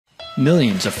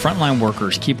Millions of frontline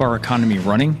workers keep our economy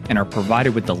running and are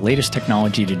provided with the latest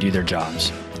technology to do their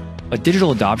jobs. But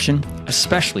digital adoption,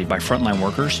 especially by frontline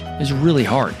workers, is really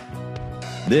hard.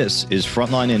 This is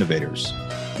Frontline Innovators.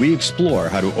 We explore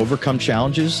how to overcome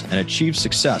challenges and achieve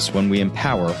success when we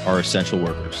empower our essential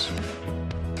workers.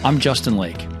 I'm Justin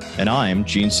Lake. And I'm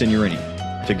Gene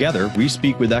Signorini. Together, we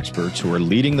speak with experts who are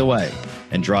leading the way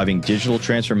and driving digital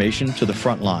transformation to the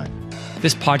front line.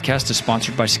 This podcast is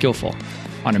sponsored by Skillful,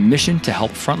 on a mission to help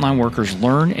frontline workers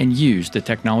learn and use the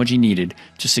technology needed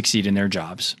to succeed in their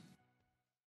jobs.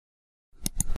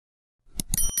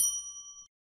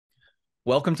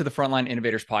 Welcome to the Frontline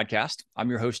Innovators Podcast.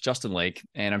 I'm your host, Justin Lake,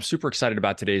 and I'm super excited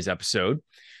about today's episode.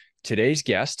 Today's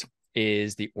guest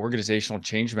is the Organizational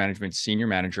Change Management Senior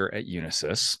Manager at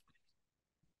Unisys.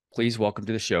 Please welcome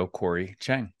to the show, Cori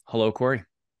Chang. Hello, Cori.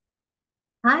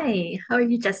 Hi, how are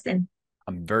you, Justin?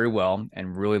 I'm very well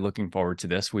and really looking forward to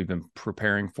this. We've been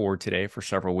preparing for today for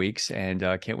several weeks and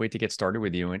can't wait to get started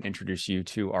with you and introduce you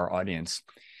to our audience.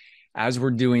 As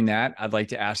we're doing that, I'd like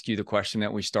to ask you the question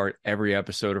that we start every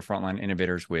episode of Frontline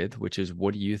Innovators with, which is,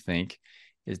 what do you think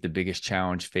is the biggest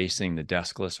challenge facing the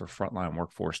deskless or frontline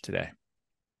workforce today?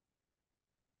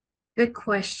 Good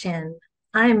question.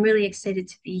 I'm really excited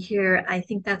to be here. I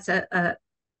think that's an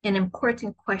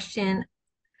important question.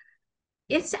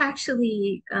 It's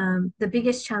actually the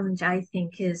biggest challenge, I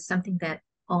think, is something that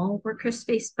all workers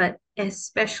face, but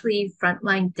especially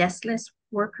frontline deskless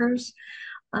workers,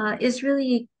 is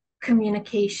really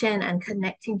communication and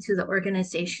connecting to the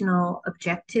organizational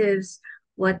objectives,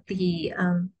 what the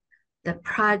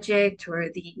project or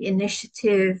the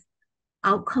initiative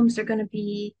outcomes are going to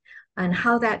be, and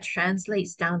how that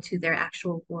translates down to their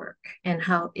actual work and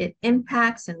how it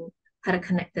impacts and how to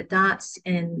connect the dots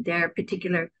in their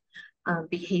particular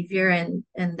behavior and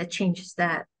the changes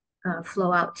that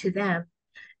flow out to them.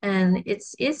 And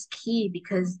it's key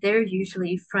because they're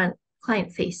usually front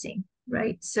client facing,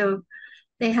 right? So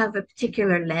they have a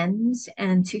particular lens,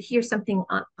 and to hear something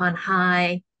on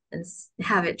high and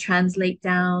have it translate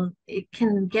down, it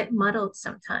can get muddled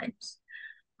sometimes.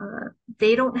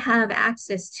 They don't have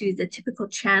access to the typical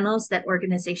channels that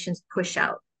organizations push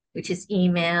out, which is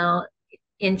email,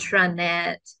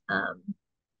 intranet.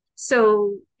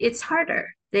 So it's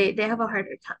harder. They have a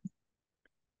harder time.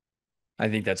 I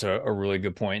think that's a really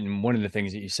good point. And one of the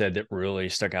things that you said that really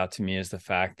stuck out to me is the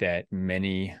fact that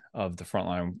many of the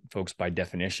frontline folks by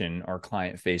definition are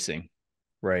client facing,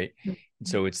 right? Mm-hmm. And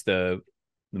so it's the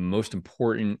most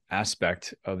important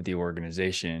aspect of the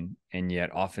organization. And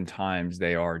yet oftentimes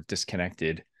they are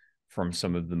disconnected from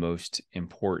some of the most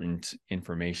important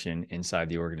information inside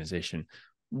the organization.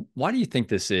 Why do you think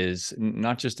this is,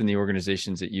 not just in the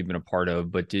organizations that you've been a part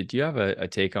of, but do you have a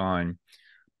take on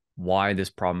why this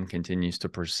problem continues to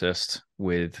persist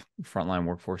with frontline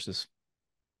workforces?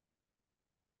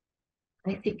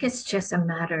 I think it's just a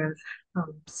matter of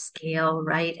scale,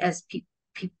 right? As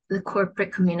the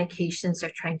corporate communications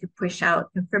are trying to push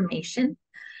out information,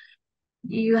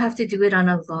 you have to do it on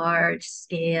a large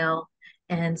scale.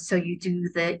 And so you do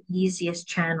the easiest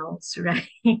channels, right?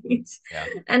 Yeah.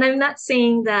 And I'm not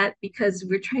saying that because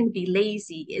we're trying to be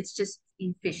lazy, it's just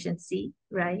efficiency,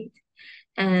 right?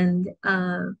 And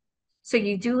so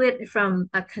you do it from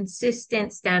a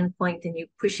consistent standpoint and you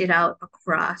push it out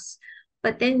across.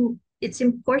 But then it's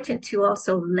important to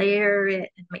also layer it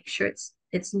and make sure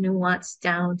it's nuanced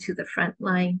down to the front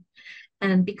line.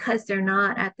 And because they're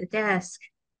not at the desk,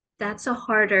 that's a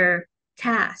harder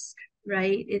task,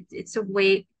 right? It's a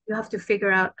way you have to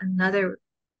figure out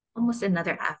almost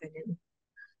another avenue.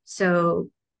 So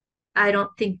I don't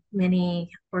think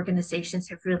many organizations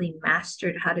have really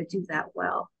mastered how to do that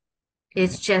well.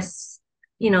 It's just,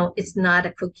 it's not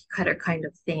a cookie cutter kind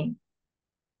of thing.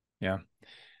 Yeah,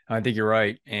 I think you're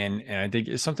right. And I think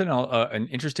it's something, an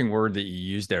interesting word that you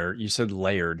used there. You said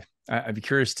layered. I'd be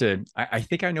curious I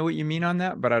think I know what you mean on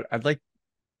that, but I'd like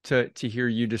to hear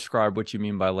you describe what you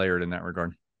mean by layered in that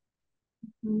regard.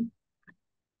 Mm-hmm.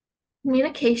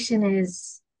 Communication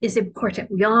is important.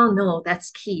 We all know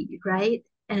that's key, right?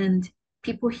 And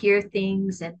people hear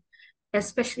things, and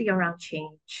especially around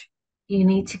change, you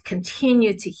need to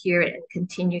continue to hear it and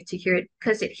continue to hear it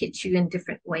because it hits you in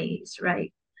different ways,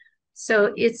 right?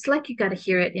 So it's like you got to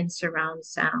hear it in surround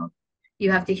sound. You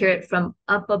have to hear it from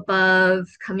up above,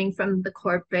 coming from the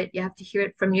corporate. You have to hear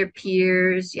it from your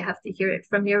peers. You have to hear it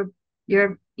from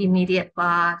your immediate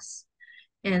boss,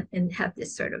 and have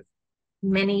this sort of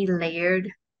many layered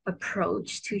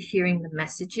approach to hearing the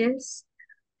messages.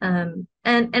 And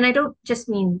I don't just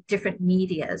mean different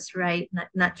medias, right?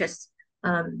 Not just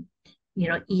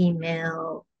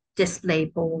email, display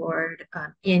board,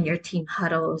 in your team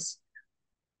huddles,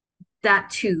 that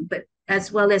too, but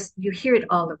as well as you hear it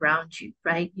all around you,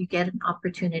 right? You get an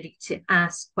opportunity to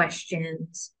ask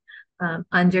questions,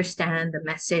 understand the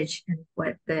message and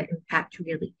what the impact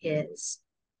really is.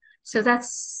 So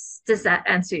does that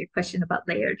answer your question about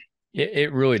layered?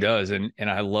 It really does. And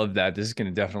I love that. This is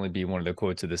going to definitely be one of the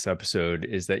quotes of this episode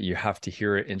is that you have to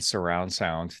hear it in surround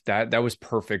sound. That was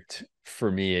perfect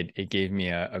for me. It gave me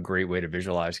a great way to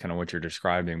visualize kind of what you're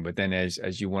describing. But then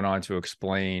as you went on to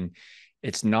explain,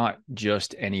 it's not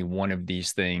just any one of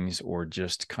these things or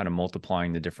just kind of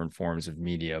multiplying the different forms of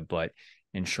media, but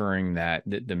ensuring that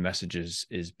the message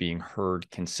is being heard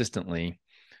consistently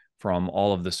from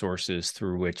all of the sources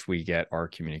through which we get our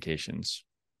communications.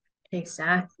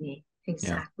 Exactly, Yeah,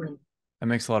 exactly. that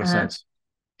makes a lot of Uh, sense.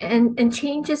 and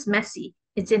change is messy.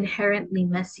 It's inherently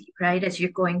messy, right? As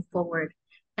you're going forward,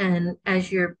 and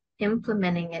as you're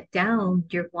implementing it down,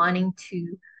 you're wanting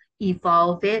to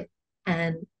evolve it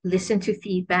and listen to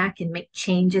feedback and make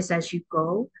changes as you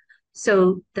go.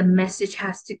 So the message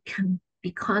has to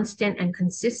be constant and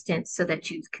consistent so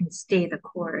that you can stay the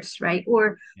course, right?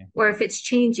 Yeah. Or if it's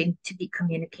changing, to be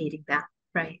communicating that,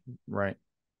 right? Right.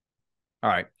 All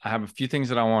right. I have a few things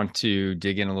that I want to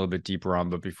dig in a little bit deeper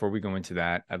on, but before we go into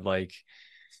that, I'd like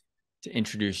to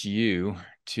introduce you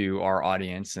to our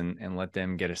audience and let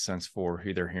them get a sense for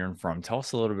who they're hearing from. Tell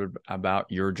us a little bit about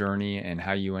your journey and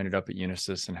how you ended up at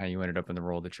Unisys and how you ended up in the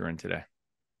role that you're in today.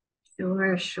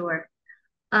 Sure, sure.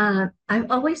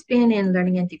 I've always been in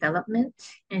learning and development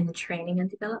and training and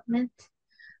development,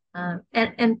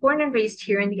 and born and raised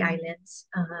here in the islands,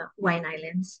 Wine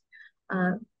Islands.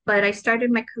 Uh, but I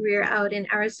started my career out in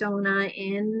Arizona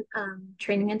in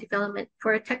training and development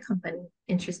for a tech company,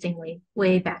 interestingly,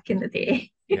 way back in the day.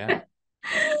 Yeah.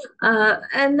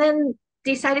 And then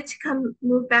decided to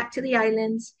move back to the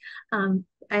islands,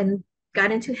 and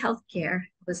got into healthcare.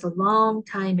 It was a long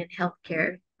time in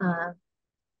healthcare.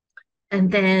 And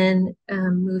then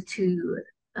moved to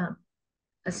um,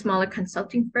 a smaller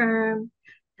consulting firm,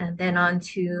 and then on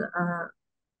to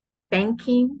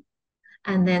banking,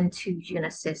 and then to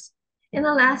Unisys. In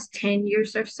the last 10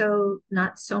 years or so,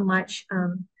 not so much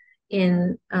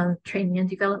in training and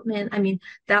development. I mean,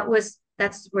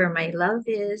 that's where my love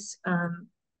is.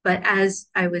 But as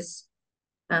I was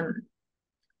um,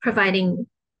 providing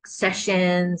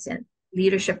sessions and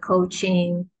leadership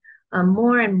coaching,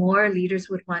 more and more leaders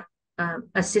would want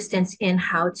assistance in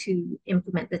how to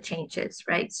implement the changes,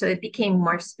 right? So it became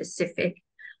more specific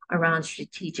around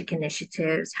strategic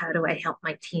initiatives. How do I help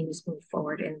my teams move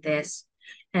forward in this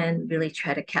and really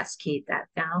try to cascade that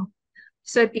down?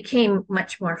 So it became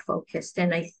much more focused.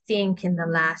 And I think in the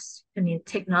last, I mean,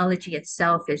 technology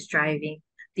itself is driving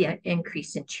the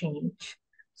increase in change.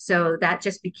 So that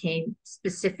just became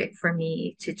specific for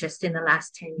me to just in the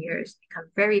last 10 years become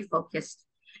very focused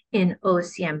in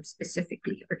OCM,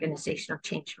 specifically organizational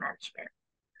change management.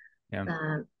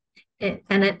 Yeah.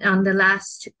 On the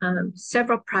last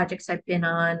several projects I've been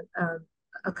on,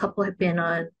 a couple have been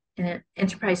on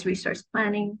enterprise resource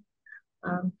planning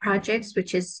projects,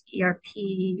 which is ERP.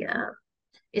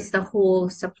 It's the whole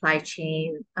supply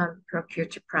chain procure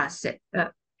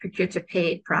to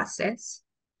pay process.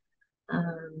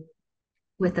 Um,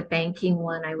 with the banking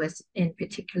one, I was in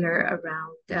particular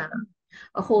around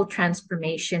a whole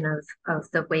transformation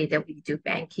of the way that we do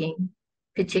banking,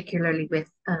 particularly with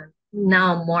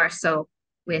now more so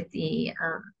with the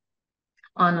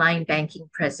online banking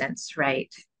presence,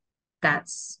 right?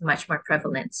 That's much more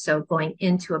prevalent. So going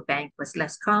into a bank was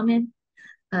less common.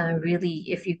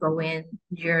 Really, if you go in,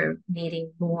 you're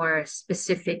needing more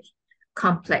specific,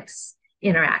 complex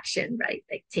interaction, right?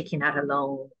 Like taking out a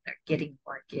loan or getting a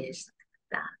mortgage, something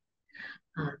like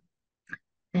that.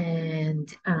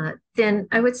 And then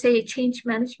I would say change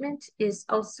management is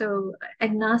also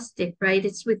agnostic, right?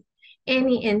 It's with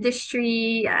any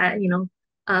industry,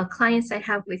 clients I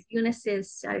have with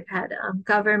Unisys, I've had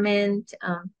government,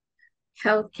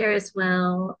 healthcare as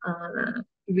well,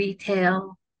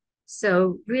 retail.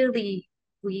 So really,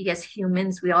 we as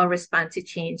humans, we all respond to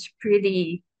change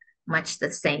pretty much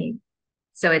the same.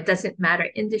 So it doesn't matter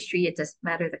industry, it doesn't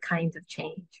matter the kind of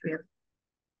change, really.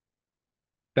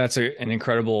 That's an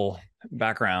incredible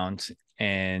background.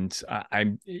 And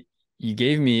you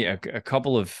gave me a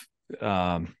couple of,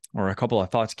 or a couple of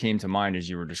thoughts came to mind as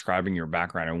you were describing your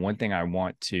background. And one thing I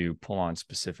want to pull on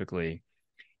specifically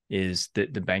is the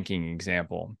banking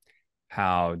example,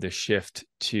 how the shift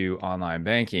to online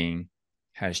banking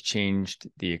has changed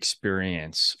the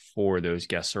experience for those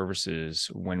guest services.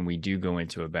 When we do go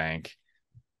into a bank,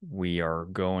 we are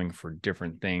going for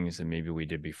different things than maybe we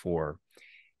did before.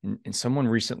 And someone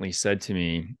recently said to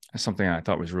me something I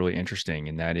thought was really interesting,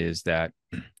 and that is that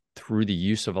through the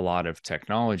use of a lot of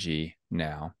technology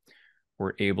now,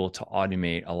 we're able to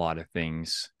automate a lot of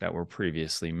things that were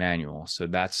previously manual. So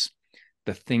that's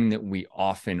the thing that we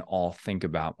often all think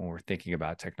about when we're thinking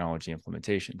about technology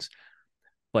implementations.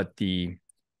 But the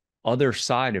other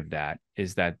side of that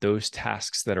is that those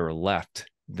tasks that are left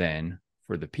then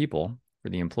for the people, for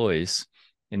the employees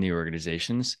in the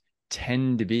organizations,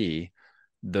 tend to be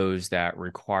those that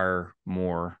require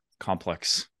more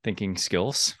complex thinking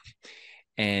skills.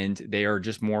 And they are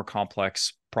just more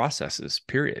complex processes,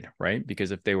 period, right?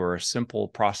 Because if they were a simple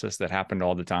process that happened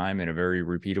all the time in a very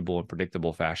repeatable and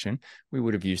predictable fashion, we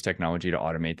would have used technology to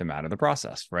automate them out of the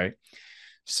process, right?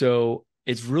 So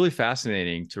it's really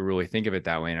fascinating to really think of it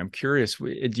that way. And I'm curious,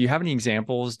 do you have any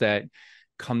examples that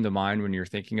come to mind when you're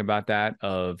thinking about that,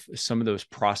 of some of those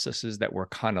processes that were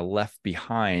kind of left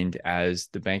behind as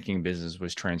the banking business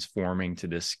was transforming to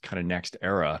this kind of next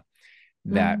era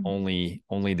that Mm-hmm.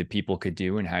 only the people could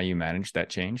do, and how you manage that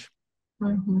change?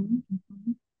 Mm-hmm.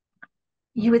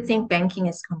 You would think banking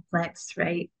is complex,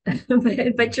 right?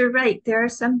 But you're right. There are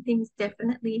some things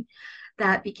definitely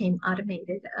that became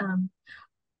automated.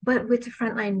 But with the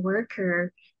frontline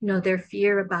worker, their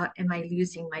fear about, am I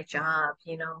losing my job,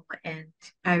 and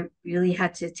I really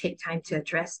had to take time to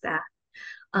address that.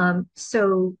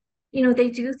 So, they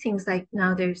do things like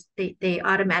now they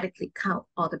automatically count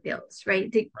all the bills,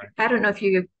 right? Right. I don't know if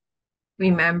you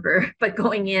remember, but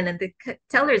going in and the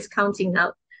teller is counting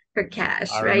out her I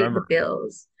cash, right? The remember.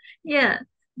 bills. Yeah.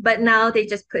 But now they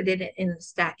just put it in a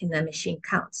stack and the machine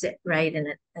counts it, right? And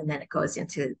then it goes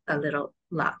into a little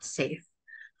locked safe.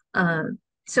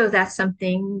 So that's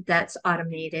something that's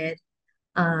automated.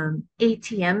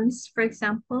 ATMs, for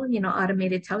example,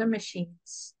 automated teller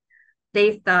machines.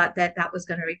 They thought that that was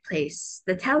going to replace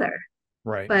the teller,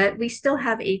 Right. but we still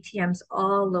have ATMs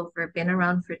all over, been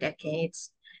around for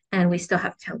decades, and we still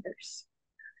have tellers.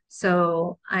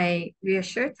 So I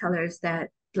reassure tellers that,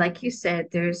 like you said,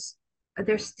 there's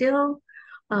still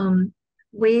um,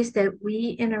 ways that we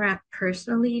interact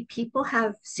personally. People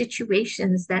have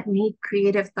situations that need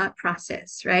creative thought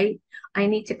process, right? I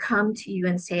need to come to you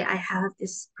and say, I have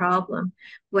this problem.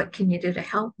 What can you do to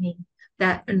help me?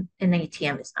 That an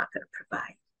ATM is not going to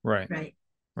provide, Right. right?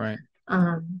 Right.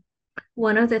 Um,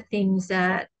 One of the things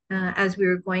that, as we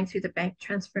were going through the bank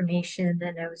transformation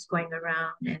and I was going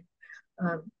around and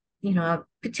um, a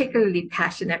particularly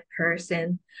passionate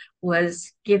person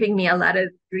was giving me a lot of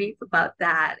grief about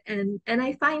that. And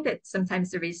I find that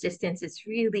sometimes the resistance is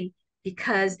really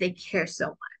because they care so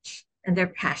much and they're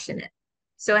passionate.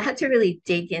 So I had to really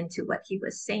dig into what he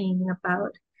was saying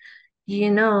about, you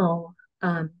know,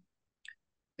 um,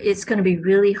 it's going to be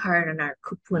really hard on our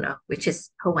kupuna, which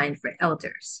is Hawaiian for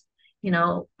elders.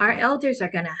 Our elders are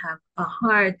going to have a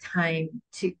hard time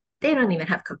they don't even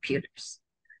have computers.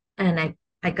 And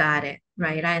I got it,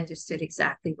 right? I understood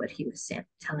exactly what he was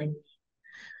telling me.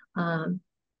 Um,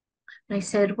 and I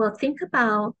said, well, think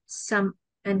about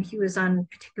and he was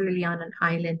particularly on an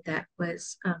island that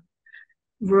was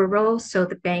rural. So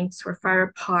the banks were far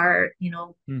apart,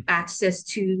 Hmm. access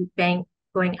to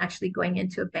actually going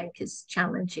into a bank is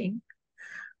challenging.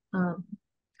 Um,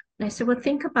 and I said, well,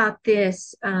 think about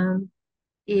this.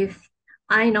 If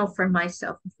I know for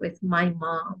myself with my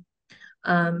mom,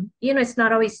 it's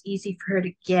not always easy for her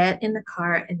to get in the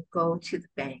car and go to the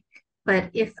bank. But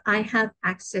if I have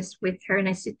access with her and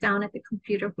I sit down at the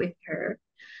computer with her,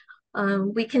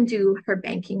 we can do her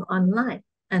banking online.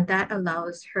 And that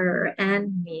allows her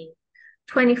and me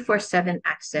 24/7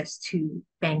 access to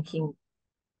banking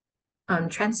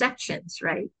transactions,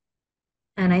 right?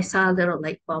 And I saw a little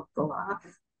light bulb go off.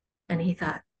 And he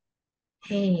thought,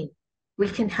 hey, we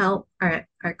can help our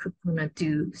kupuna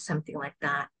do something like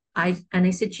that. I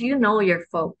said, you know your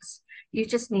folks. You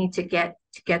just need to get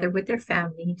together with their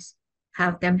families,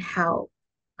 have them help,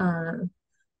 uh,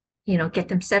 get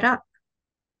them set up.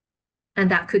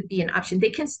 And that could be an option. They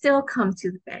can still come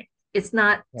to the bank. It's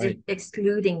not Right.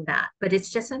 excluding that, but it's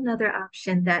just another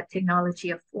option that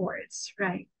technology affords,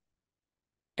 right?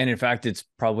 And in fact, it's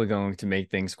probably going to make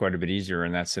things quite a bit easier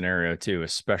in that scenario too,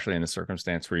 especially in the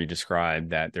circumstance where you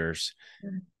described that there's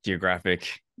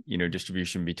geographic,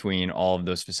 distribution between all of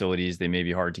those facilities. They may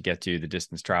be hard to get to, the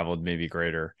distance traveled may be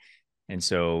greater. And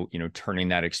so, turning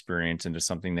that experience into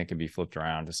something that can be flipped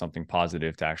around to something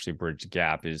positive to actually bridge the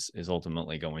gap is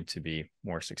ultimately going to be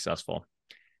more successful.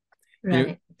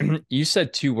 Right. You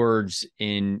said two words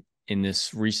in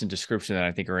this recent description that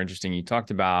I think are interesting. You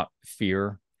talked about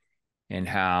fear and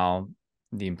how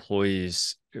the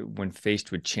employees, when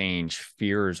faced with change,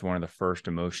 fear is one of the first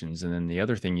emotions. And then the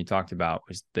other thing you talked about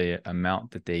was the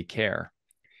amount that they care.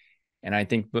 And I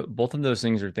think both of those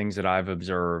things are things that I've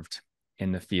observed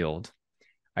in the field,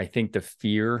 I think the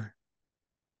fear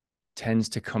tends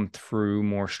to come through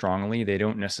more strongly. They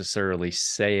don't necessarily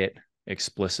say it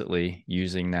explicitly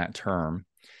using that term,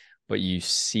 but you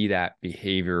see that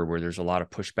behavior where there's a lot of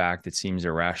pushback that seems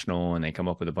irrational, and they come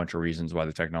up with a bunch of reasons why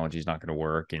the technology is not going to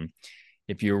work. And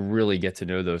if you really get to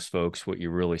know those folks, what you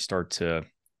really start to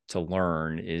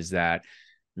learn is that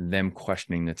them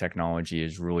questioning the technology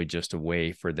is really just a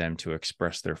way for them to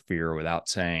express their fear without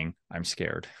saying, I'm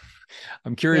scared.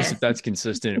 I'm curious if Yes, that's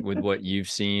consistent with what you've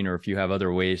seen, or if you have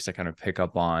other ways to kind of pick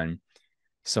up on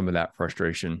some of that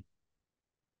frustration.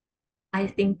 I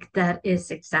think that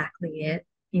is exactly it.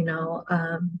 You know,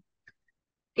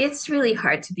 it's really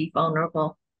hard to be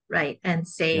vulnerable, right? And Yeah.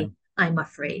 say, I'm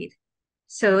afraid.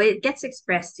 So it gets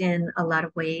expressed in a lot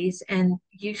of ways. And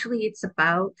usually it's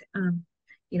about,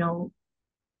 you know,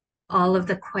 all of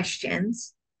the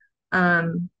questions.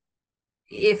 Um,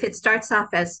 if it starts off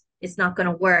as it's not going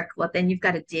to work, well, then you've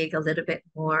got to dig a little bit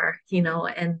more,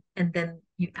 and then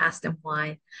you ask them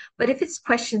why. But if it's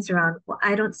questions around, well,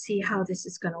 I don't see how this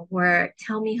is going to work.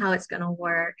 Tell me how it's going to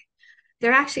work.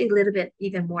 They're actually a little bit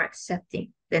even more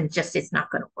accepting than just it's not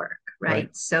going to work, Right.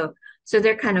 right? So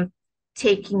they're kind of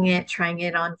taking it, trying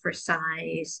it on for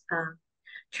size,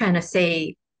 trying to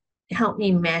say, help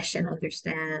me mesh and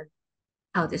understand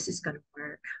how this is going to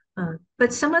work.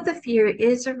 But some of the fear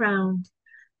is around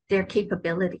their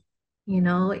capability.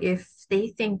 If they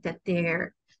think that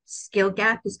their skill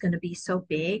gap is going to be so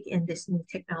big in this new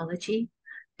technology,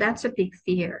 that's a big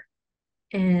fear.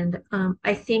 And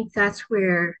I think that's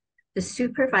where the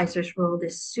supervisor's role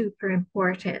is super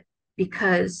important,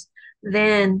 because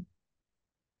then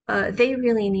they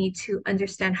really need to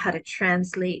understand how to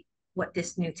translate what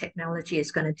this new technology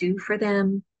is going to do for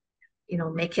them,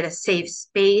 make it a safe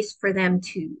space for them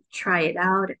to try it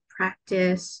out and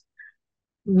practice,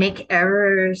 make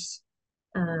errors,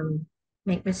 um,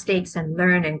 make mistakes and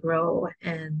learn and grow.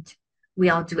 And we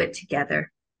all do it together.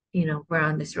 We're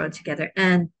on this road together.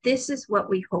 And this is what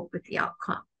we hope with the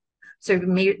outcome. So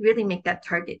really make that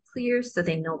target clear so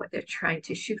they know what they're trying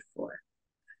to shoot for.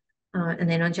 And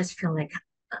they don't just feel like,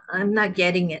 I'm not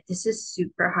getting it. This is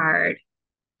super hard.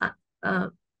 Uh, uh,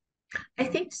 I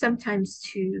think sometimes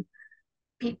too,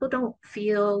 people don't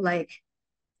feel like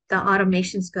the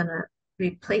automation's going to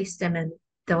replace them and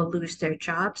they'll lose their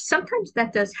jobs. Sometimes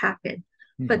that does happen.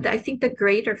 Mm-hmm. But I think the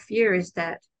greater fear is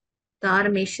that the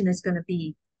automation is going to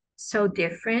be so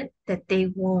different that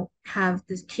they won't have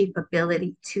this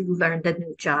capability to learn the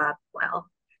new job well,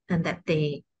 and that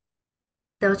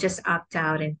they'll just opt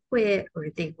out and quit, or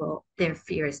their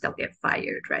fear is they'll get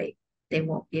fired, right? They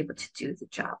won't be able to do the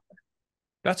job.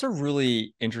 That's a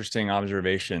really interesting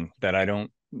observation that I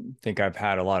don't think I've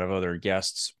had a lot of other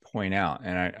guests point out.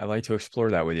 And I like to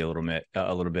explore that with you a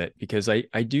little bit, because I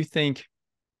do think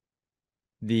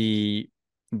the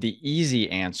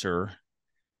easy answer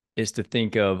is to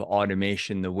think of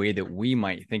automation the way that we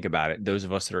might think about it, those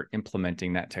of us that are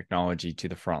implementing that technology to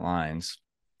the front lines,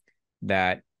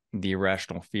 that the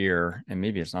irrational fear, and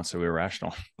maybe it's not so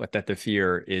irrational, but that the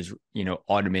fear is,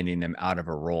 automating them out of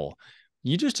a role.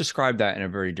 You just described that in a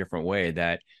very different way,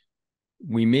 that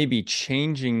we may be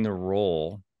changing the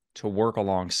role to work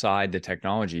alongside the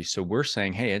technology. So we're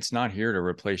saying, hey, it's not here to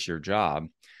replace your job,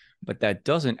 but that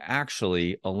doesn't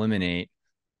actually eliminate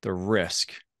the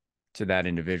risk to that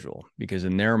individual, because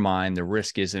in their mind, the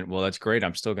risk isn't, well, that's great,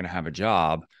 I'm still going to have a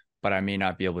job, but I may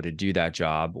not be able to do that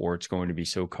job, or it's going to be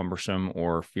so cumbersome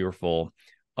or fearful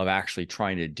of actually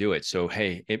trying to do it. So,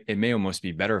 hey, it may almost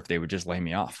be better if they would just lay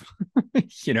me off.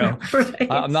 you know, Right.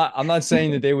 I'm not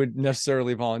saying that they would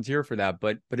necessarily volunteer for that,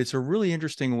 but it's a really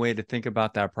interesting way to think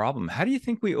about that problem. How do you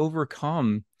think we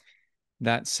overcome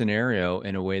that scenario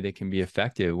in a way that can be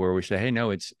effective, where we say, hey,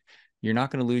 no, you're not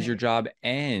going to lose your job,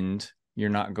 and you're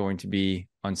not going to be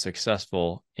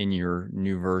unsuccessful in your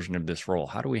new version of this role?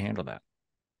 How do we handle that?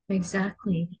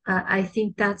 Exactly. I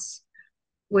think that's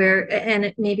where,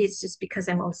 and maybe it's just because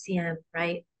I'm OCM,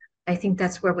 right? I think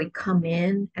that's where we come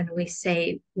in and we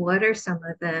say, what are some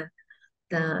of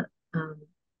the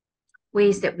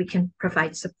ways that we can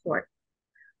provide support?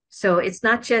 So it's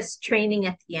not just training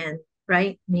at the end,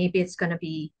 right? Maybe it's going to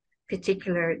be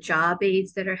particular job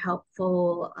aids that are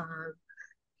helpful,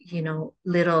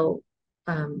 little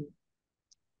um,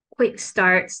 quick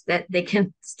starts that they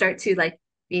can start to like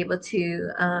be able to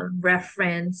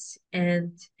reference,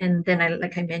 and then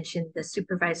like I mentioned, the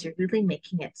supervisor really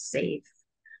making it safe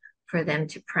for them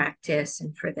to practice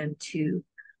and for them to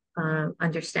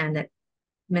understand that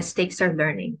mistakes are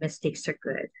learning, mistakes are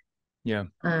good. Yeah.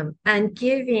 And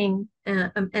giving,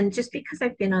 and just because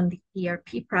I've been on the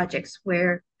ERP projects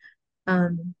where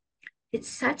um, it's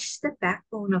such the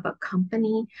backbone of a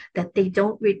company that they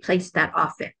don't replace that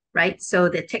often, right? So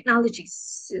the technology is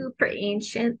super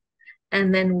ancient,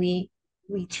 and then we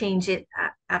change it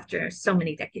after so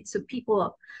many decades. So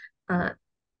uh,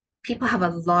 people have a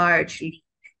large leap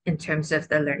in terms of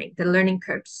the learning. The learning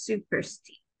curve super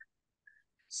steep.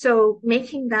 So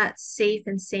making that safe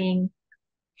and saying,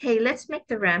 hey, let's make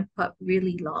the ramp up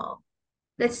really long.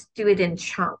 Let's do it in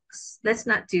chunks. Let's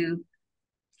not do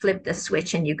flip the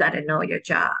switch and you got to know your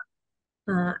job.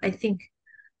 I think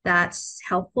that's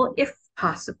helpful if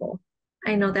possible.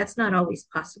 I know that's not always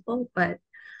possible, but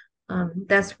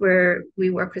that's where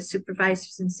we work with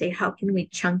supervisors and say, how can we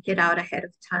chunk it out ahead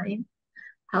of time?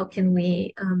 How can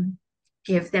we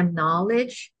give them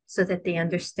knowledge so that they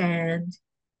understand?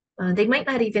 They might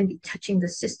not even be touching the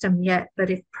system yet, but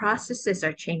if processes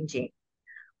are changing,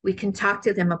 we can talk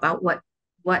to them about what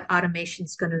automation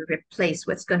is going to replace,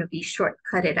 what's going to be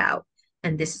shortcutted out,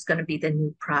 and this is going to be the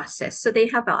new process. So they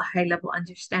have a high level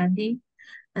understanding,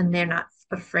 and they're not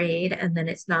afraid, and then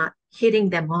it's not hitting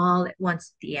them all at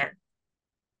once at the end.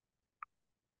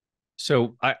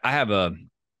 So I have a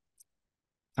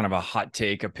kind of a hot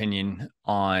take opinion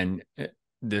on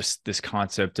this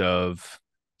concept of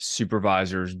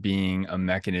supervisors being a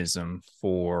mechanism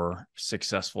for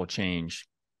successful change.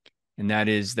 And that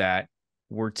is that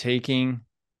we're taking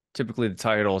typically the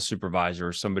title of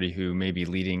supervisor, somebody who may be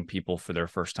leading people for their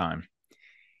first time.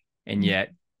 And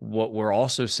yet what we're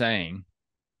also saying,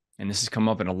 and this has come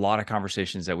up in a lot of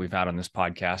conversations that we've had on this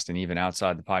podcast and even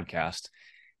outside the podcast,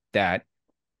 that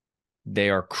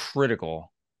they are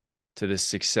critical to the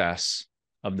success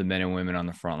of the men and women on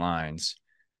the front lines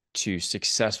to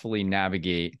successfully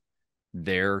navigate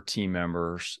their team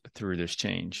members through this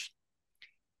change.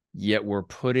 Yet we're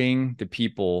putting the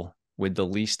people with the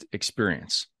least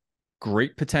experience,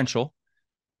 great potential,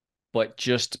 but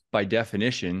just by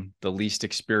definition, the least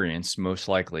experience, most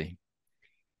likely,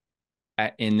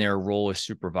 in their role as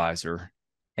supervisor,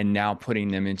 and now putting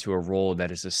them into a role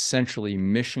that is essentially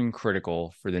mission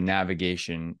critical for the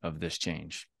navigation of this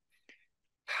change.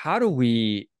 How do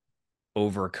we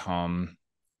overcome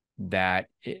that?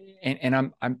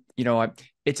 And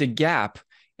it's a gap,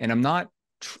 and I'm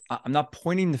not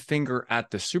pointing the finger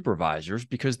at the supervisors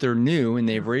because they're new and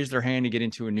they've raised their hand to get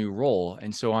into a new role.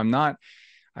 And so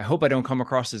I hope I don't come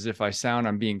across as if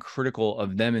I'm being critical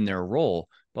of them in their role,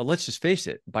 but let's just face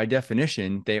it. By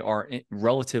definition, they are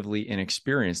relatively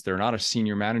inexperienced. They're not a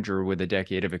senior manager with a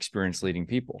decade of experience leading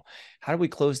people. How do we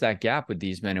close that gap with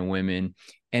these men and women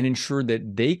and ensure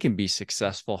that they can be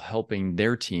successful helping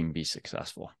their team be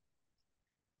successful?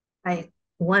 I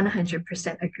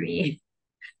 100% agree.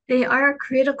 They are a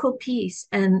critical piece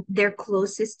and they're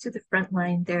closest to the front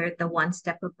line. They're the one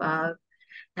step above,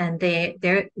 and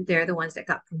they're the ones that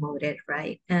got promoted,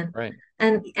 right? Right.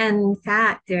 And in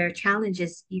fact, their challenge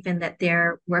is even that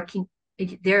they're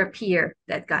a peer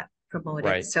that got promoted.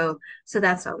 Right. So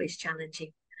that's always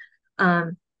challenging.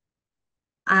 Um,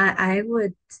 I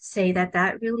would say that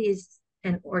that really is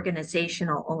an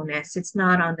organizational onus. It's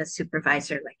not on the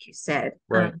supervisor, like you said.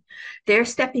 Right. They're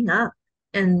stepping up.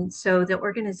 And so the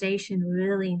organization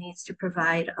really needs to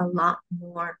provide a lot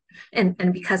more. And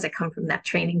because I come from that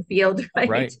training field, right?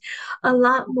 Right. A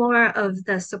lot more of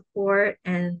the support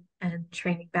and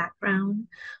training background.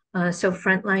 So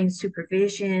frontline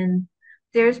supervision,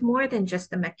 there's more than just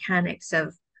the mechanics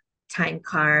of time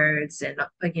cards and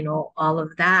all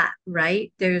of that,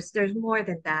 right? There's more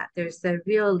than that. There's the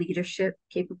real leadership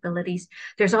capabilities.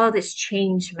 There's all this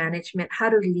change management, how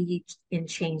to lead in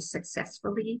change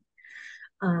successfully.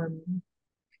 um,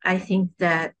 I think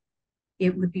that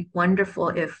it would be wonderful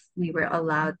if we were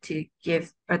allowed to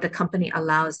give, or the company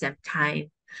allows them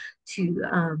time to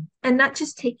and not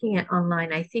just taking it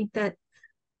online. I think that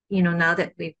now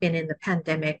that we've been in the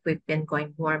pandemic, we've been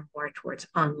going more and more towards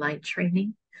online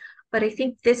training. But I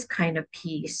think this kind of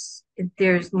piece,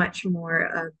 there's much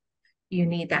more. You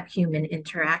need that human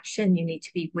interaction. You need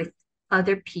to be with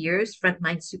other peers,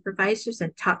 frontline supervisors,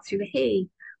 and talk through, hey,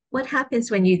 what happens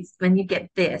when you get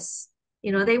this?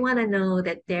 They want to know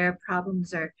that their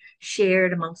problems are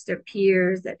shared amongst their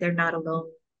peers, that they're not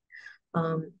alone,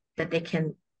 that they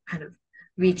can kind of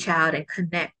reach out and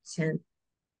connect. And,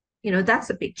 that's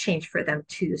a big change for them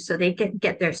too. So they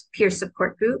get their peer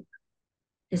support group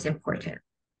is important.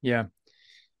 Yeah.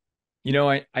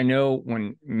 I know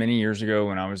when many years ago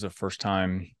when I was a first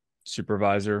time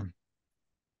supervisor,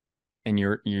 and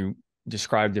you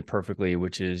described it perfectly,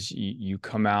 which is you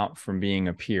come out from being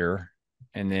a peer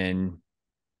and then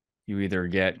you either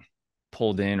get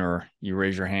pulled in or you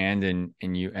raise your hand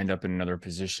and you end up in another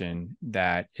position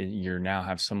that you now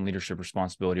have some leadership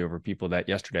responsibility over people that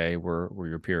yesterday were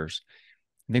your peers.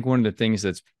 I think one of the things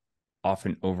that's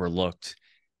often overlooked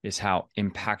is how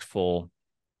impactful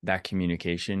that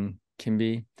communication can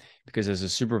be, because as a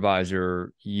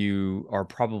supervisor, you are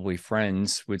probably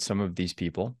friends with some of these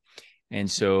people. And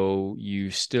so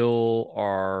you still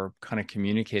are kind of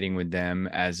communicating with them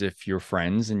as if you're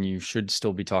friends, and you should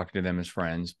still be talking to them as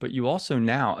friends. But you also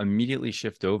now immediately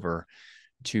shift over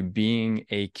to being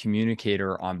a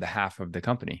communicator on behalf of the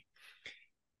company.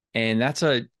 And that's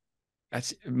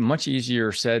much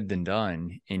easier said than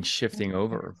done in shifting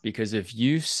over, because if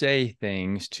you say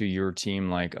things to your team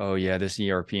like, oh yeah, this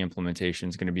ERP implementation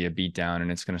is going to be a beatdown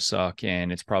and it's going to suck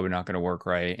and it's probably not going to work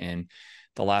right, and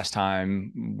the last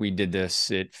time we did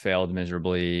this, it failed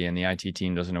miserably, and the IT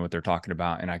team doesn't know what they're talking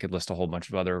about, and I could list a whole bunch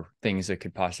of other things that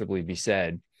could possibly be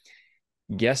said.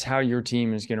 Guess how your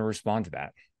team is going to respond to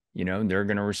that? They're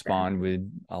going to respond with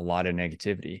a lot of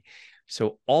negativity.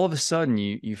 So all of a sudden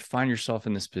you find yourself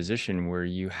in this position where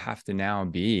you have to now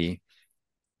be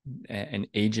an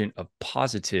agent of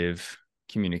positive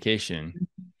communication.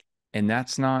 And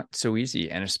that's not so easy.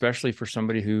 And especially for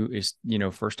somebody who is,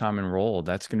 first time enrolled,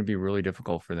 that's going to be really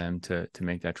difficult for them to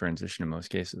make that transition in most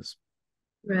cases.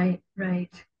 Right, right.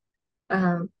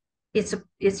 Um,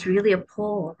 it's really a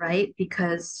pull, right?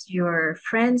 Because your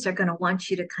friends are going to want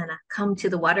you to kind of come to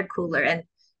the water cooler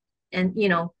and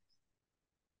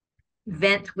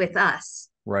vent with us,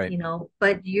 Right.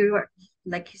 but you're,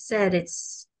 like you said,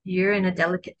 you're in a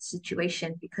delicate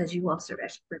situation because you also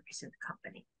represent the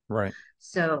company. Right.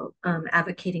 So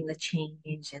advocating the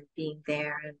change and being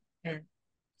there, and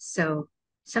so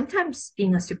sometimes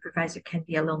being a supervisor can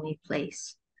be a lonely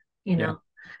place, you Yeah. know,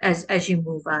 as you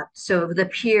move up. So the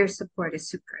peer support is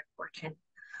super important.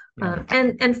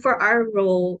 Yeah. And for our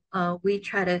role, we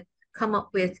try to come up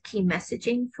with key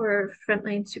messaging for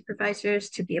frontline supervisors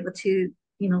to be able to,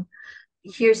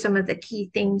 hear some of the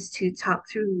key things to talk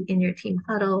through in your team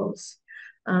huddles.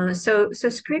 So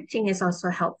scripting is also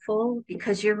helpful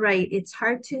because you're right. It's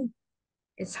hard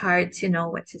to know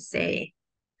what to say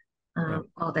Yeah.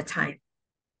 all the time.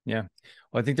 Yeah.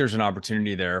 Well, I think there's an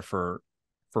opportunity there for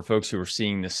folks who are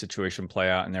seeing this situation play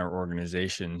out in their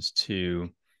organizations to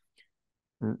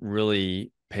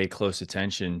really pay close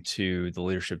attention to the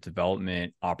leadership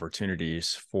development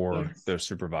opportunities for Yes, those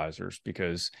supervisors.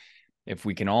 Because if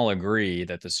we can all agree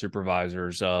that the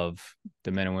supervisors of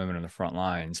the men and women on the front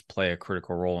lines play a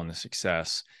critical role in the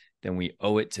success, then we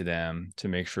owe it to them to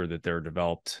make sure that they're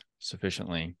developed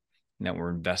sufficiently and that we're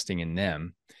investing in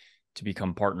them to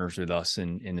become partners with us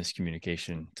in this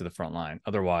communication to the front line.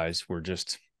 Otherwise, we're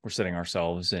setting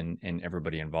ourselves and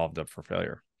everybody involved up for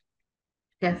failure.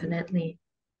 definitely.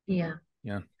 Yeah.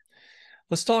 Yeah.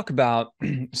 Let's talk about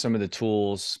some of the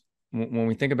tools. When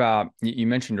we think about, you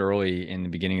mentioned early in the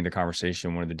beginning of the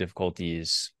conversation, one of the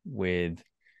difficulties with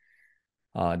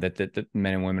that the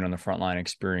men and women on the front line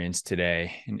experience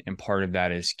today, and part of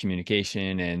that is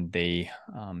communication, and they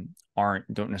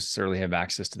don't necessarily have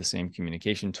access to the same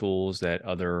communication tools that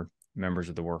other members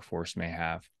of the workforce may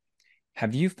have.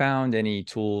 Have you found any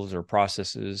tools or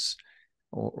processes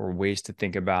or ways to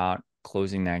think about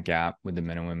closing that gap with the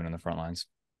men and women on the front lines?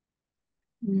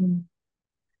 Mm.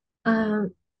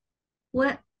 Um,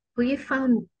 what we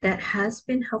found that has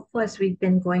been helpful as we've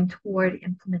been going toward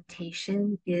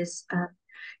implementation is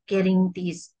getting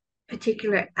these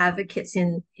particular advocates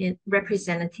in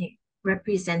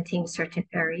representing certain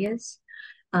areas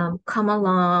come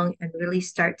along and really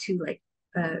start to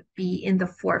be in the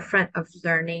forefront of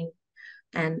learning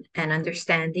and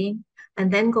understanding,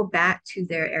 and then go back to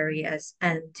their areas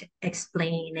and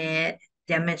explain it,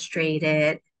 demonstrate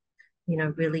it,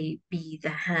 really be the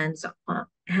hands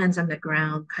on the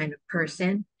ground kind of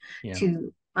person Yeah.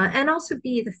 to and also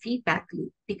be the feedback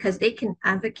loop because they can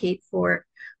advocate for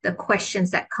the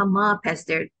questions that come up as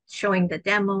they're showing the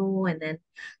demo, and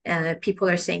then people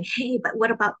are saying, hey, but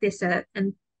what about this,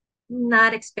 and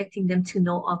not expecting them to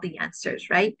know all the answers,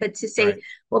 right? But to say, Right.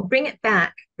 well, bring it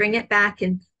back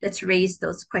and let's raise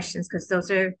those questions because those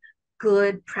are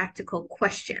good practical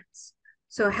questions.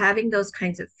 So having those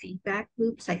kinds of feedback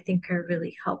loops, I think, are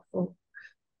really helpful,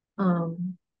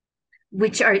 um,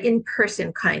 which are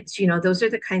in-person kinds. Those are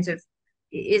the kinds of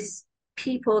is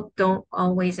people don't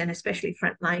always, and especially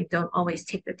frontline, don't always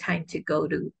take the time to go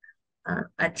to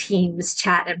a Teams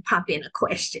chat and pop in a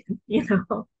question.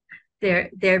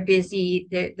 They're busy.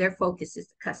 Their focus is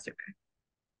the customer.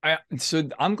 So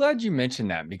I'm glad you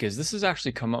mentioned that, because this has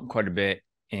actually come up quite a bit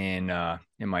in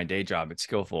my day job at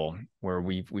Skillful, where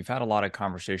we've had a lot of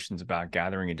conversations about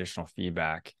gathering additional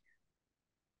feedback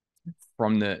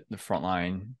from the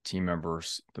frontline team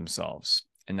members themselves.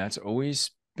 And that's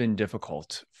always been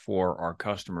difficult for our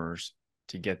customers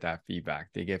to get that feedback.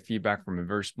 They get feedback from a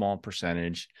very small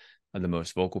percentage of the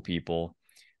most vocal people.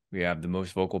 We have the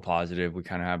most vocal positive. We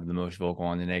kind of have the most vocal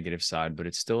on the negative side, but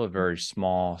it's still a very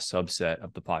small subset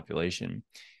of the population.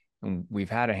 And we've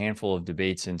had a handful of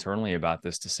debates internally about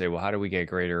this to say, well, how do we get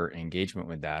greater engagement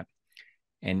with that?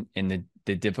 And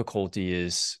the difficulty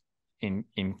is in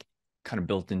kind of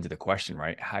built into the question,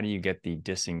 right? How do you get the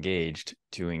disengaged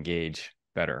to engage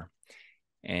better?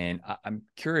 And I'm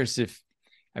curious if,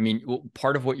 I mean, well,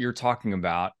 part of what you're talking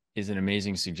about is an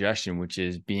amazing suggestion, which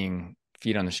is being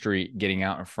feet on the street, getting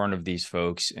out in front of these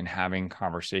folks and having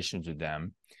conversations with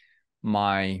them.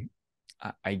 My,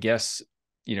 I guess,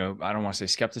 you know, I don't want to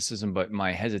say skepticism, but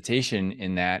my hesitation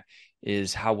in that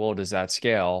is how well does that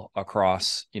scale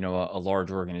across, you know, a large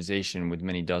organization with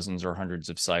many dozens or hundreds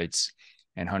of sites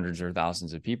and hundreds or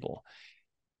thousands of people?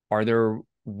 Are there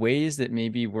ways that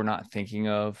maybe we're not thinking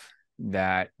of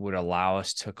that would allow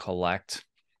us to collect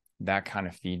that kind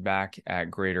of feedback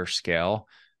at greater scale?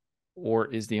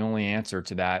 Or is the only answer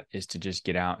to that is to just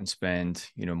get out and spend,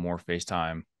 you know, more face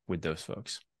time with those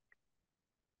folks?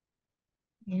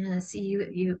 Yes,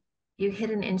 you hit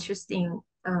an interesting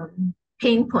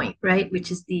pain point, right?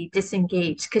 Which is the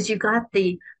disengaged, because you got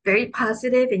the very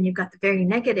positive and you got the very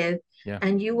negative, Yeah.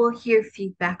 and you will hear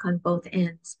feedback on both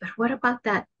ends. But what about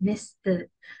that the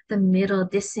middle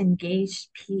disengaged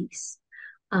piece?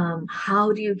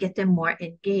 How do you get them more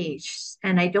engaged?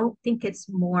 And I don't think it's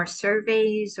more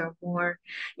surveys or more,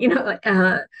 you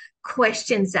know,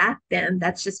 questions at them.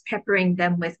 That's just peppering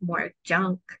them with more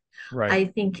junk. Right. I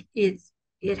think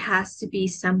it has to be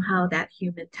somehow that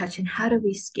human touch. And how do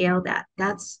we scale that?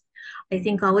 That's, I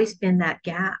think, always been that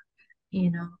gap,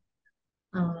 you know.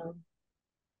 Um,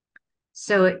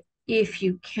 so if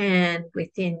you can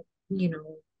within, you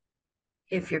know,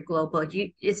 if you're global,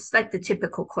 it's like the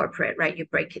typical corporate, right? You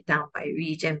break it down by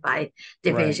region, by Right.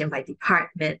 division, by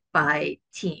department, by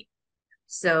team.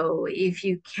 So if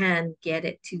you can get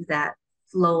it to that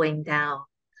flowing down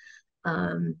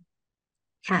um,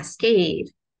 cascade,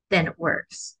 then it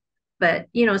works. But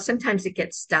you know, sometimes it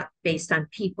gets stuck based on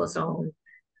people's own,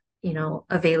 you know,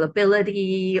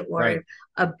 availability Right. or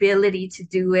ability to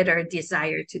do it or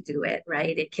desire to do it,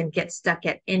 right? It can get stuck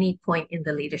at any point in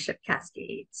the leadership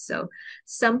cascade. So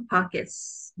some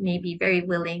pockets may be very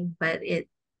willing, but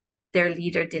their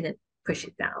leader didn't push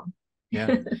it down.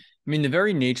 Yeah. I mean, the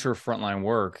very nature of frontline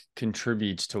work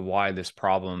contributes to why this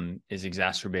problem is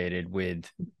exacerbated with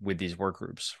these work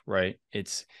groups, right?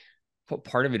 It's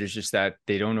part of it is just that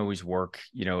they don't always work,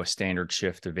 you know, a standard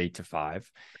shift of 8 to 5.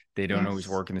 They don't always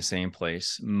Yes. work in the same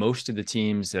place. Most of the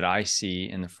teams that I see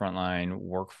in the frontline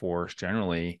workforce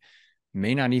generally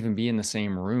may not even be in the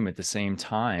same room at the same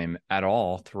time at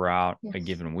all throughout a Yes.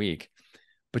 given week.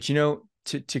 But you know,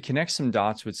 to connect some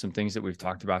dots with some things that we've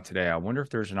talked about today, I wonder if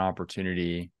there's an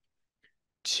opportunity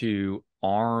to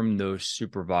arm those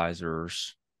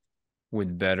supervisors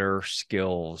with better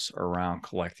skills around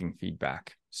collecting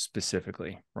feedback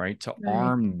specifically, right? To Right.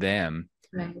 arm them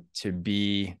Right. to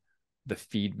be the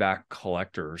feedback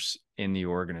collectors in the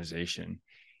organization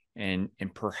and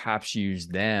perhaps use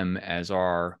them as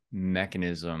our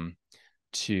mechanism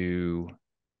to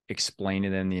explain to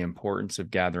them the importance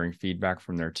of gathering feedback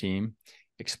from their team,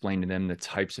 explain to them the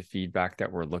types of feedback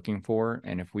that we're looking for,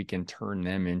 and if we can turn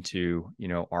them into, you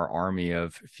know, our army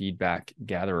of feedback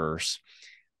gatherers,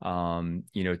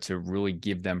 you know, to really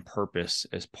give them purpose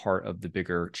as part of the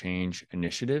bigger change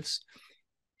initiatives,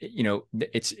 you know,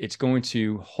 it's going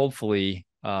to hopefully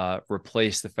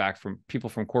replace the fact from people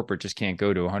from corporate just can't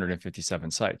go to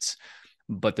 157 sites,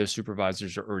 but those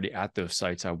supervisors are already at those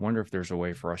sites. I wonder if there's a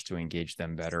way for us to engage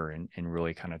them better and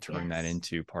really kind of turn that Yes.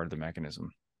 into part of the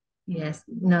mechanism. Yes.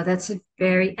 No, that's a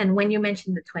and when you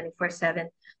mentioned the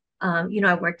 24/7, you know,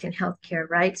 I worked in healthcare,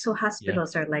 right? So Yeah.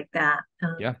 hospitals are like that.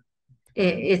 Yeah.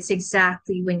 It's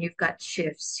exactly when you've got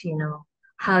shifts, you know,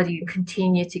 how do you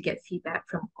continue to get feedback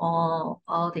from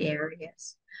all the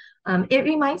areas? It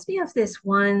reminds me of this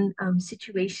one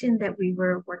situation that we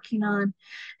were working on,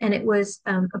 and it was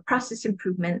a process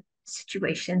improvement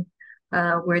situation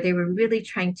where they were really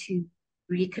trying to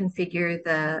reconfigure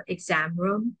the exam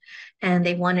room, and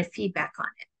they wanted feedback on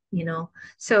it, you know.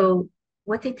 So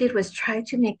what they did was try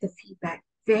to make the feedback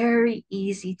very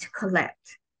easy to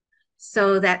collect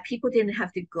so that people didn't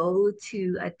have to go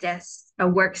to a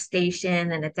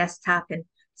workstation and a desktop and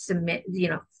submit, you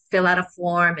know, fill out a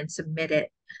form and submit it.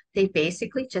 They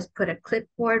basically just put a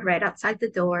clipboard right outside the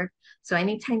door. So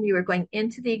anytime you were going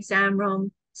into the exam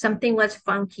room, something was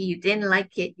funky, you didn't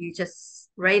like it, you just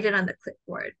write it on the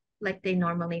clipboard. like they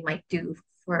normally might do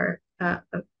for a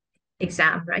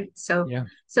exam, right? So Yeah.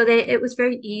 it was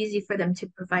very easy for them to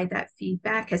provide that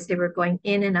feedback as they were going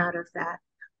in and out of that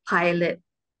pilot,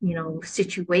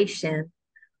 situation.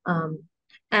 Um,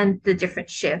 and the different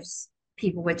shifts,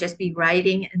 people would just be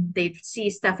writing and they'd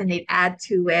see stuff and they'd add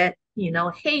to it,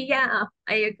 hey, yeah,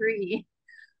 I agree.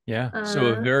 Yeah. So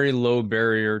a Uh, very low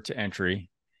barrier to entry.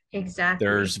 There's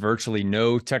exactly. virtually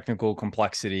no technical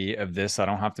complexity of this. I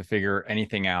don't have to figure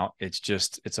anything out.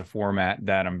 It's a format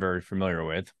that I'm very familiar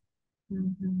with.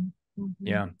 Hmm. Hmm.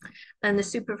 Yeah. And the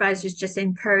supervisors just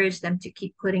encourage them to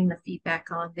keep putting the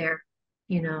feedback on there,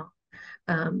 you know,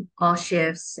 all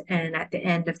shifts. And at the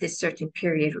end of this certain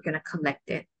period, we're going to collect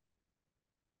it.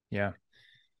 Yeah.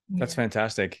 That's Yeah.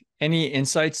 fantastic. Any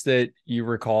insights that you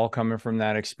recall coming from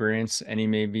that experience? Any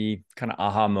maybe kind of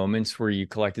aha moments where you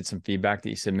collected some feedback that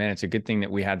you said, man, it's a good thing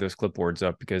that we had those clipboards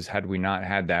up because had we not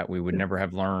had that, we would never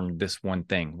have learned this one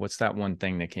thing. What's that one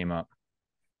thing that came up?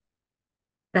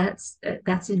 That's a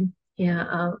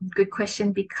yeah, good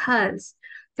question because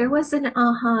there was an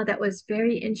aha that was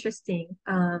very interesting.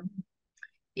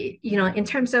 In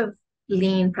terms of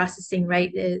lean processing,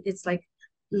 right? It's like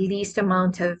least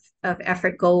amount of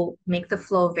effort, go make the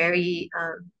flow very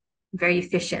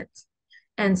efficient.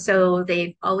 And so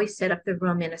they've always set up the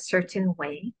room in a certain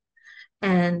way.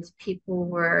 And people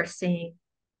were saying,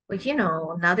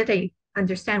 well, now that I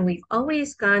understand, we've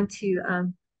always gone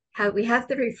to how we have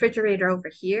the refrigerator over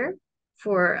here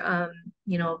for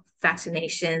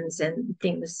vaccinations and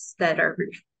things that are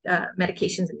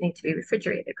medications that need to be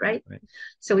refrigerated, right? Right.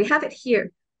 So we have it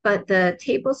here, but the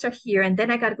tables are here, and then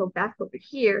I got to go back over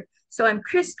here. So I'm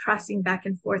crisscrossing back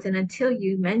and forth. And until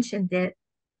you mentioned it,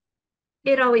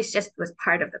 it always just was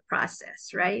part of the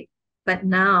process, right? But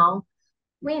now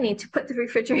we need to put the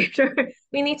refrigerator,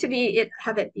 we need to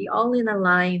have it be all in a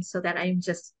line so that I'm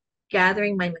just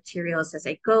gathering my materials as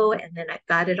I go, and then I've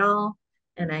got it all,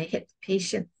 and I hit the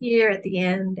patient here at the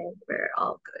end, and we're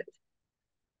all good.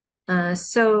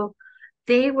 So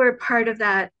they were part of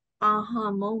that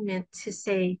aha moment to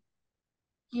say,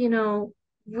 you know,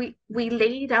 we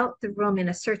laid out the room in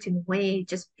a certain way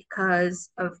just because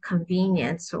of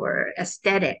convenience or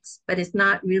aesthetics, but it's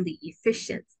not really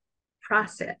efficient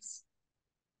process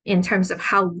in terms of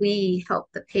how we help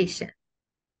the patient.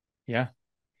 Yeah.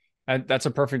 That's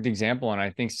a perfect example. And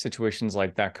I think situations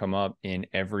like that come up in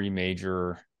every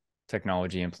major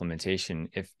technology implementation.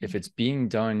 If it's being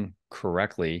done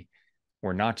correctly,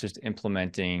 we're not just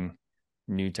implementing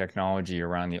new technology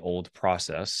around the old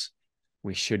process.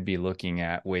 We should be looking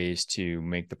at ways to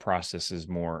make the processes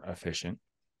more efficient,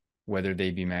 whether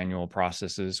they be manual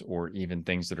processes or even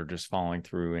things that are just following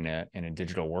through in a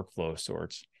digital workflow of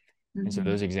sorts. And so Mm-hmm.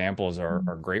 those examples are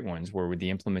great ones where with the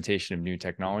implementation of new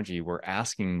technology, we're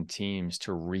asking teams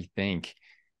to rethink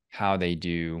how they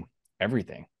do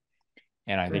everything.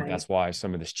 And I think Right, that's why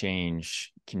some of this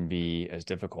change can be as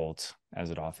difficult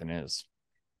as it often is.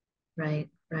 right,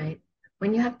 right.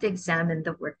 When you have to examine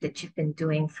the work that you've been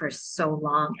doing for so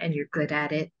long and you're good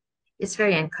at it, it's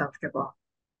very uncomfortable.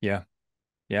 Yeah.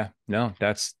 Yeah. No,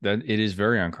 that it is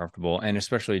very uncomfortable. And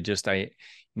especially just it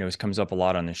comes up a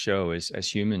lot on the show is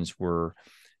as humans, we're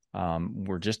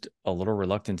just a little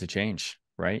reluctant to change,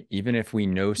 right? Even if we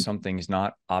know something's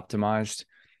not optimized,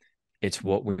 it's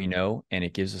what we know and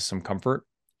it gives us some comfort.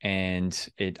 And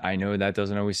I know that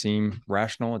doesn't always seem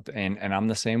rational, and I'm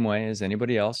the same way as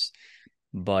anybody else.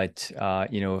 But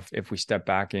if we step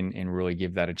back and really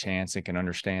give that a chance and can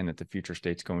understand that the future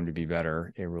state's going to be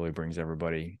better, it really brings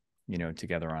everybody,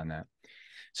 together on that.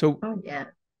 So Oh, yeah.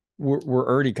 we're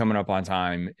already coming up on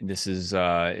time. This is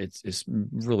it's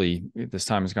really, this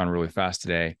time has gone really fast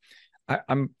today.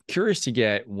 I'm curious to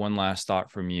get one last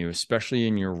thought from you, especially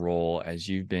in your role as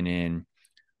you've been in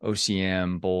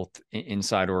OCM, both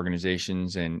inside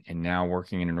organizations and now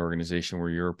working in an organization where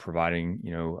you're providing,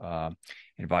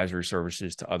 advisory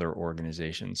services to other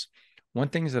organizations. One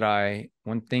thing that I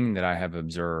have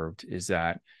observed is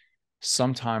that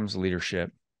sometimes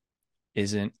leadership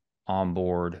isn't on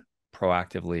board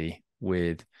proactively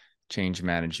with change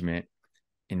management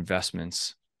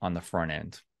investments on the front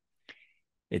end.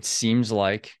 It seems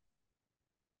like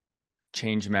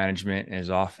change management is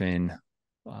often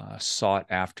sought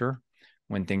after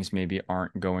when things maybe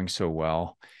aren't going so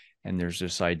well. And there's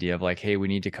this idea of like, hey, we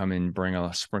need to come and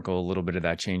sprinkle a little bit of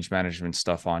that change management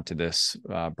stuff onto this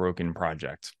broken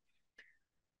project.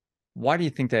 Why do you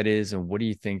think that is? And what do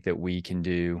you think that we can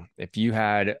do? If you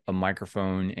had a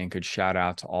microphone and could shout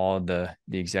out to all of the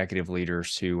executive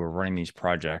leaders who are running these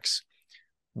projects,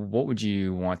 what would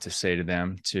you want to say to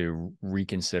them to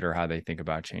reconsider how they think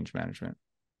about change management?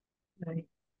 Right,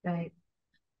 right.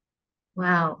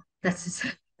 Wow. That's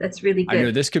that's really I know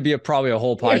good. this could be probably a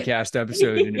whole Yeah. podcast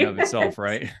episode in and of itself, Yes,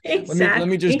 right? Let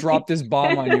me just exactly. drop this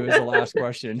bomb on you as the last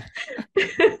question.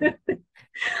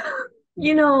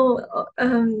 You know,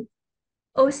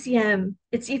 OCM,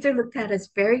 it's either looked at as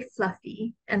very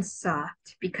fluffy and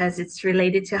soft because it's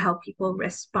related to how people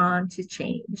respond to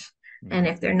change. And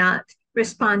Mhm. if they're not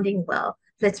responding well,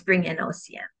 let's bring in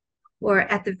OCM. Or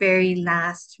at the very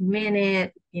last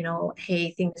minute,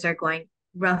 hey, things are going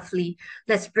roughly.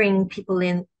 Let's bring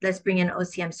in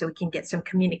OCM so we can get some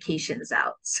communications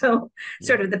out. So Yeah,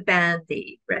 sort of the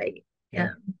band-aid, right?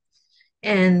 yeah,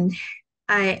 And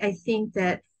I think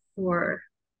that for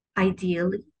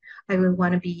ideally, I would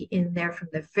want to be in there from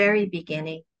the very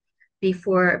beginning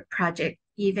before a project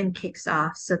even kicks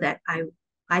off so that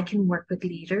I can work with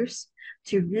leaders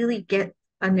to really get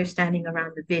understanding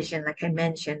around the vision, like I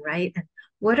mentioned, right? And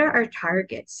what are our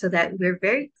targets so that we're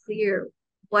very clear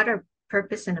what our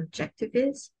purpose and objective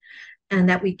is, and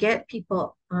that we get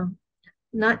people,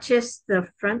 not just the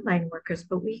frontline workers,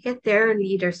 but we get their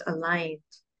leaders aligned.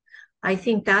 I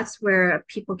think that's where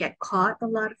people get caught a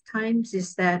lot of times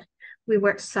is that we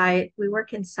work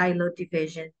in silo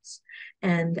divisions,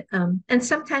 and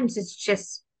sometimes it's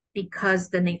just because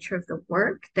the nature of the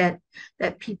work that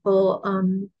people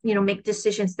make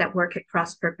decisions that work at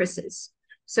cross purposes.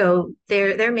 So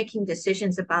they're making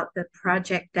decisions about the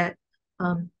project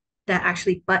um, that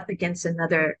actually butt against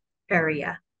another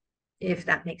area, if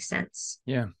that makes sense.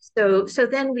 yeah. So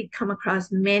then we come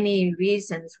across many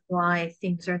reasons why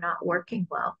things are not working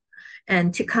well.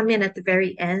 And to come in at the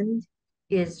very end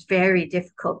is very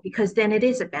difficult because then it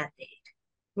is a band-aid.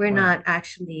 We're Right. not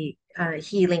actually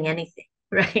healing anything,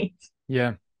 right?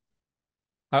 Yeah.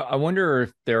 I wonder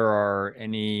if there are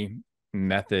any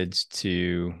methods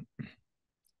to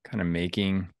kind of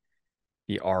making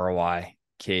the ROI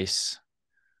case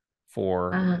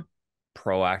for Uh,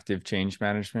 proactive change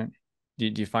management. Do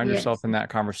you find yourself yes. in that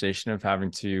conversation of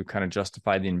having to kind of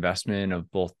justify the investment of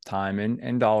both time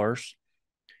and dollars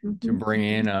to Mhm, bring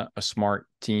in mhm. a smart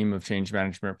team of change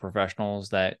management professionals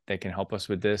that can help us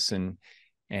with this and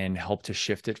help to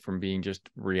shift it from being just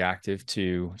reactive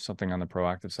to something on the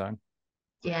proactive side?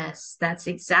 Yes, that's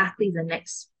exactly the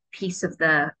next piece of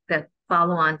the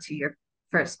follow on to your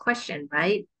first question,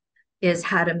 right? Is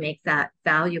how to make that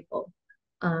valuable.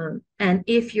 And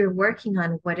if you're working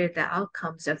on what are the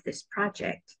outcomes of this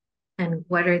project and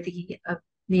what are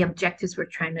the objectives we're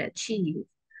trying to achieve,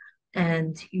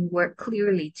 and you work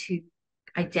clearly to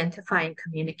identify and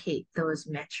communicate those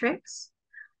metrics,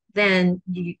 then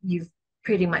you've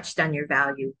pretty much done your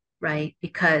value, right?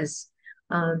 Because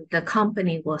the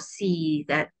company will see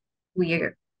that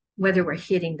we're whether we're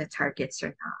hitting the targets or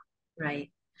not,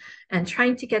 right? And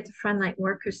trying to get the frontline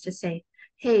workers to say,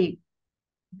 hey,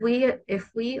 we if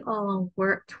we all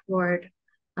work toward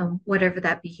whatever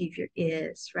that behavior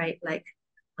is, right?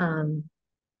 Um,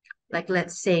 like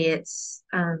let's say it's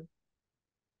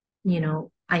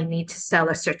I need to sell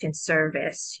a certain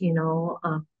service,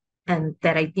 and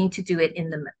that I need to do it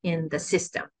in the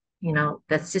system.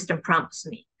 The system prompts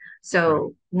me. Right.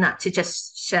 So not to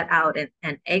just shut out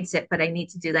and exit, but I need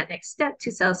to do that next step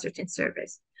to sell a certain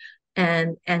service.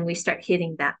 And we start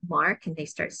hitting that mark and they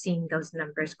start seeing those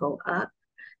numbers go up.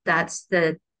 That's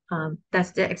the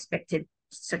expected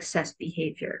success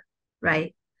behavior,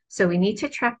 right? So we need to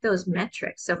track those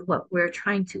metrics of what we're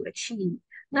trying to achieve,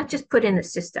 not just put in the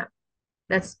system.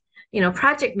 That's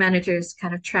project managers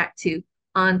kind of track to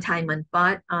on time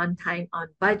on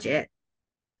budget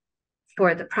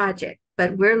for the project,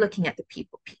 but we're looking at the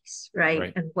people piece, right?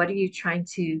 Right. And what are you trying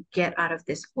to get out of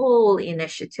this whole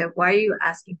initiative? Why are you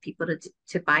asking people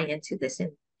to buy into this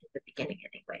in the beginning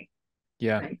anyway,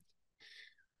 Yeah. right?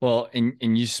 Well, and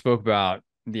you spoke about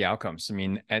the outcomes. I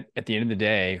mean, at the end of the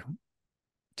day,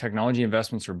 technology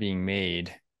investments are being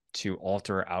made to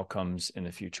alter outcomes in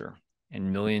the future.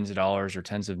 And millions of dollars or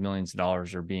tens of millions of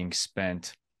dollars are being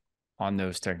spent on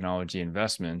those technology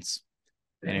investments.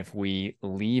 And Right. if we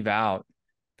leave out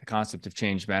the concept of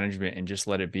change management and just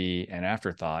let it be an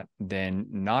afterthought, then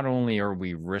not only are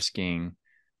we risking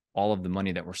all of the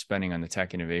money that we're spending on the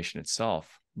tech innovation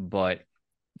itself, but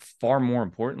far more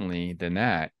importantly than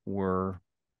that, we're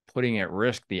putting at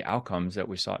risk the outcomes that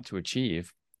we sought to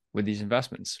achieve with these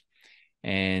investments.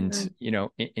 And,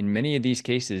 Right. in many of these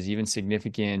cases, even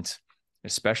significant,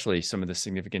 especially some of the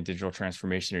significant digital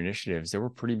transformation initiatives, there were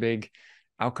pretty big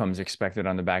outcomes expected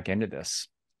on the back end of this.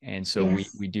 And so we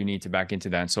Yes. do need to back into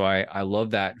that. And so I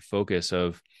love that focus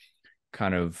of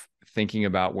kind of thinking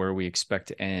about where we expect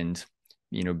to end,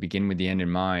 begin with the end in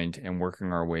mind and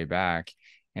working our way back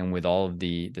and with all of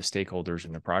the stakeholders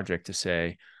in the project to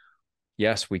say,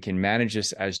 yes, we can manage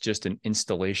this as just an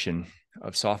installation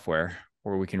of software,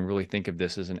 or we can really think of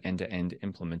this as an end-to-end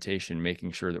implementation,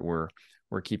 making sure that we're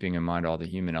keeping in mind all the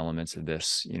human elements of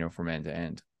this, from end to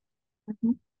end.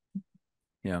 Mhm.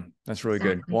 Yeah, that's really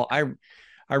good. Exactly. Well,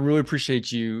 I really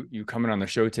appreciate you coming on the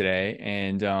show today,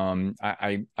 and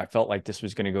I felt like this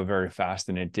was going to go very fast,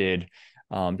 and it did.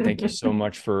 Thank you so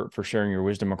much for sharing your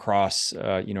wisdom across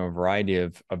a variety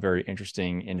of very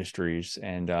interesting industries,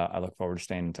 and I look forward to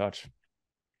staying in touch.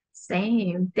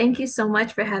 Same. Thank you so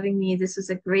much for having me. This was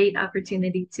a great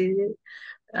opportunity to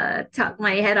talk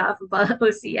my head off about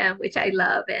OCM, which I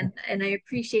love, and I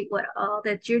appreciate what all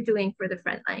that you're doing for the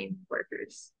frontline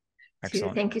workers too.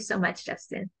 Excellent. Thank you so much,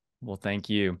 Justin. Well, thank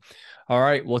you. All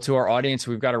right. Well, to our audience,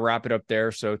 we've got to wrap it up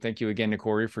there. So thank you again to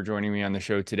Cori for joining me on the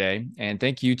show today. And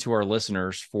thank you to our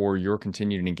listeners for your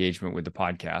continued engagement with the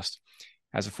podcast.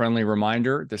 As a friendly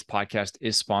reminder, this podcast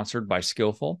is sponsored by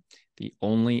Skillful, the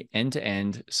only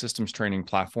end-to-end systems training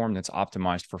platform that's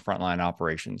optimized for frontline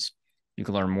operations. You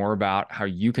can learn more about how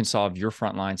you can solve your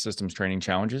frontline systems training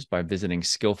challenges by visiting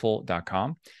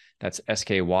skillful.com. That's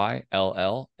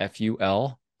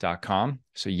SKYLLFUL.com.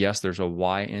 So yes, there's a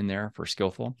Y in there for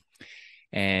Skillful.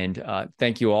 And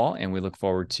thank you all. And we look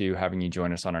forward to having you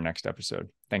join us on our next episode.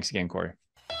 Thanks again, Cori.